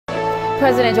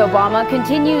President Obama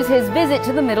continues his visit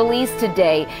to the Middle East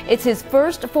today. It's his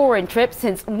first foreign trip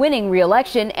since winning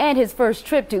re-election and his first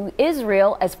trip to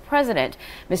Israel as president.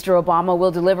 Mr. Obama will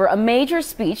deliver a major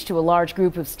speech to a large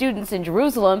group of students in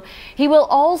Jerusalem. He will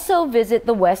also visit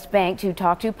the West Bank to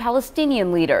talk to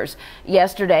Palestinian leaders.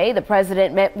 Yesterday, the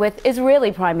president met with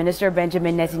Israeli Prime Minister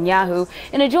Benjamin Netanyahu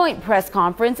in a joint press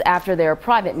conference after their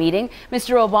private meeting.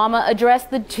 Mr. Obama addressed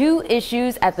the two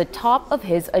issues at the top of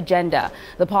his agenda: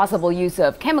 the possible use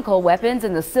of chemical weapons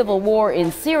in the civil war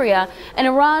in Syria and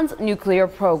Iran's nuclear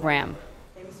program.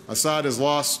 Assad has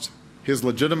lost his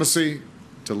legitimacy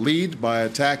to lead by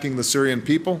attacking the Syrian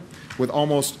people with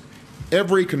almost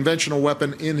every conventional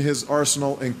weapon in his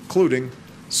arsenal, including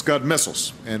Scud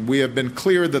missiles. And we have been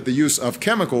clear that the use of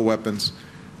chemical weapons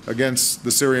against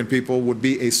the Syrian people would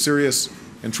be a serious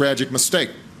and tragic mistake.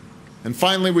 And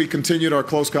finally, we continued our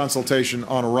close consultation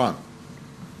on Iran.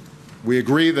 We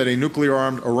agree that a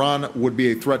nuclear-armed Iran would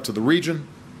be a threat to the region,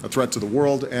 a threat to the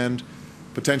world, and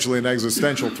potentially an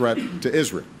existential threat to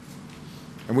Israel.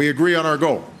 And we agree on our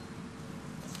goal.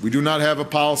 We do not have a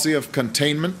policy of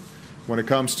containment when it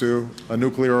comes to a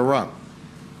nuclear Iran.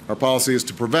 Our policy is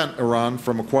to prevent Iran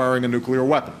from acquiring a nuclear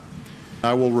weapon.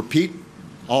 I will repeat,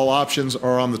 all options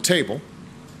are on the table.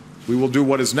 We will do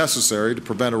what is necessary to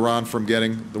prevent Iran from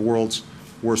getting the world's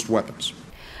worst weapons.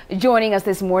 Joining us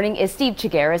this morning is Steve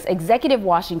Chigueras, Executive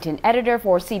Washington Editor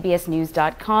for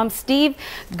CBSNews.com. Steve,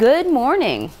 good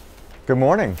morning. Good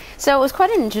morning. So it was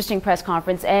quite an interesting press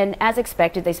conference, and as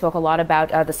expected, they spoke a lot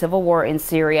about the civil war in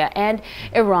Syria and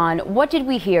Iran. What did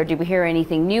we hear? Did we hear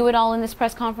anything new at all in this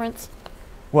press conference?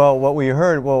 Well, what we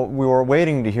heard, we were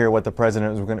waiting to hear what the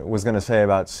president was going to say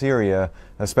about Syria,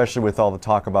 especially with all the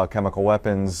talk about chemical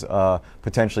weapons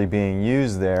potentially being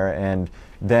used there. And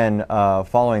then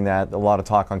following that, a lot of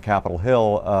talk on Capitol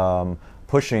Hill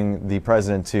pushing the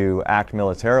president to act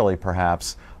militarily,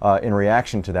 perhaps, in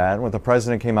reaction to that. And what the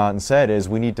president came out and said is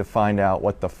we need to find out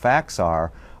what the facts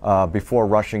are before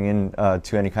rushing in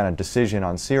to any kind of decision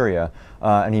on Syria.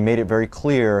 And he made it very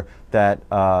clear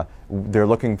that they're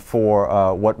looking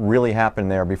for what really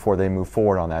happened there before they move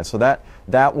forward on that. So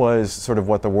that was sort of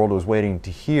what the world was waiting to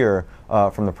hear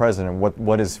from the president.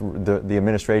 What is the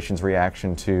administration's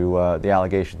reaction to the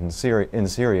allegations in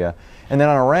Syria? And then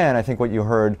on Iran, I think what you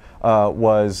heard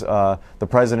was the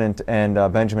president and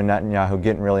Benjamin Netanyahu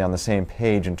getting really on the same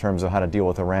page in terms of how to deal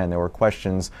with Iran. There were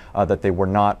questions that they were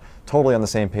not totally on the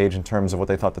same page in terms of what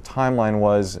they thought the timeline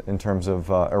was in terms of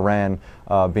Iran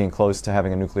being close to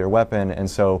having a nuclear weapon. And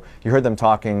so you heard them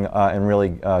talking and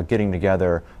really getting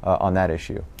together on that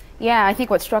issue. Yeah, I think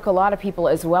what struck a lot of people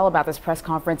as well about this press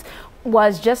conference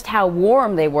was just how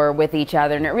warm they were with each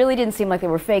other. And it really didn't seem like they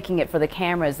were faking it for the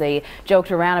cameras. They joked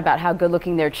around about how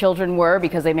good-looking their children were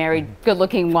because they married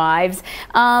good-looking wives.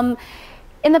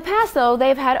 In the past, though,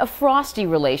 they've had a frosty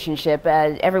relationship.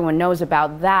 Everyone knows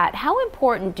about that. How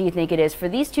important do you think it is for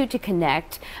these two to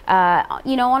connect,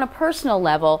 you know, on a personal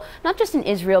level, not just in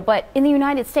Israel, but in the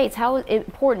United States? How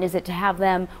important is it to have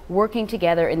them working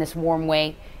together in this warm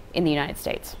way in the United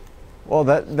States? Well,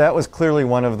 that was clearly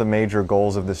one of the major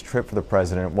goals of this trip for the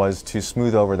president, was to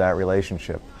smooth over that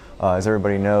relationship. As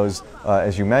everybody knows,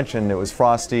 as you mentioned, it was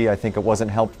frosty. I think it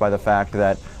wasn't helped by the fact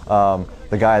that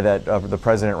the guy that the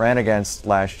president ran against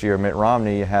last year, Mitt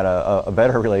Romney, had a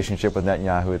better relationship with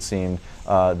Netanyahu, it seemed,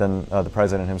 than the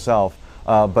president himself.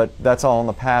 But that's all in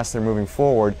the past. They're moving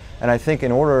forward. And I think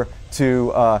in order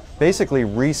to basically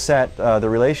reset the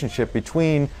relationship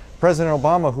between President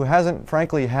Obama, who hasn't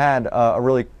frankly had a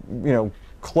really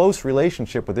close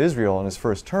relationship with Israel in his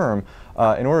first term,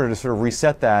 in order to sort of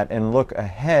reset that and look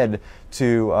ahead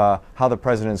to how the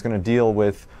president is going to deal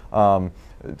with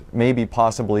maybe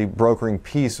possibly brokering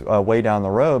peace way down the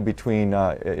road between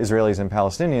Israelis and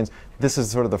Palestinians. This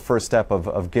is sort of the first step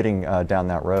of getting down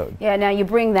that road. Yeah, now you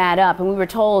bring that up, and we were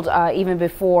told even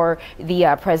before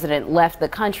the president left the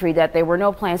country that there were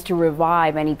no plans to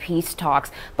revive any peace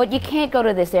talks. But you can't go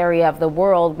to this area of the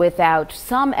world without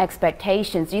some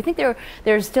expectations. Do you think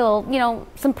there's still,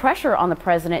 some pressure on the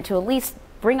president to at least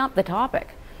bring up the topic?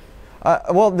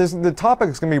 Well, the topic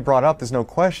is going to be brought up, there's no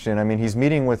question. I mean, he's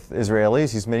meeting with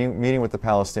Israelis, he's meeting with the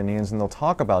Palestinians, and they'll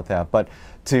talk about that. But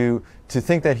to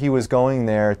think that he was going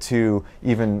there to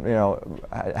even,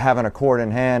 have an accord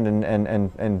in hand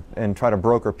and try to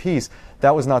broker peace,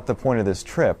 that was not the point of this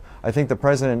trip. I think the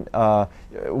president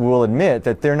will admit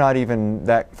that they're not even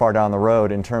that far down the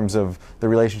road in terms of the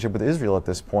relationship with Israel at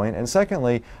this point. And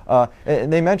secondly,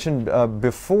 they mentioned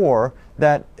before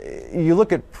that you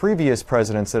look at previous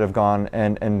presidents that have gone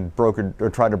and brokered or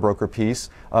tried to broker peace,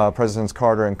 Presidents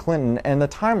Carter and Clinton, and the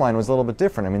timeline was a little bit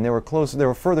different. I mean, they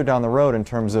were further down the road in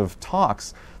terms of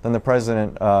talks than the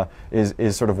president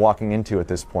is sort of walking into at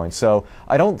this point. So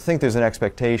I don't think there's an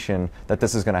expectation that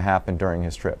this is going to happen during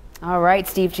his trip. All right,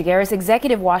 Steve Chaggaris,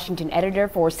 Executive Washington Editor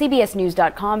for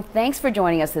CBSNews.com. Thanks for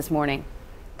joining us this morning.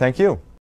 Thank you.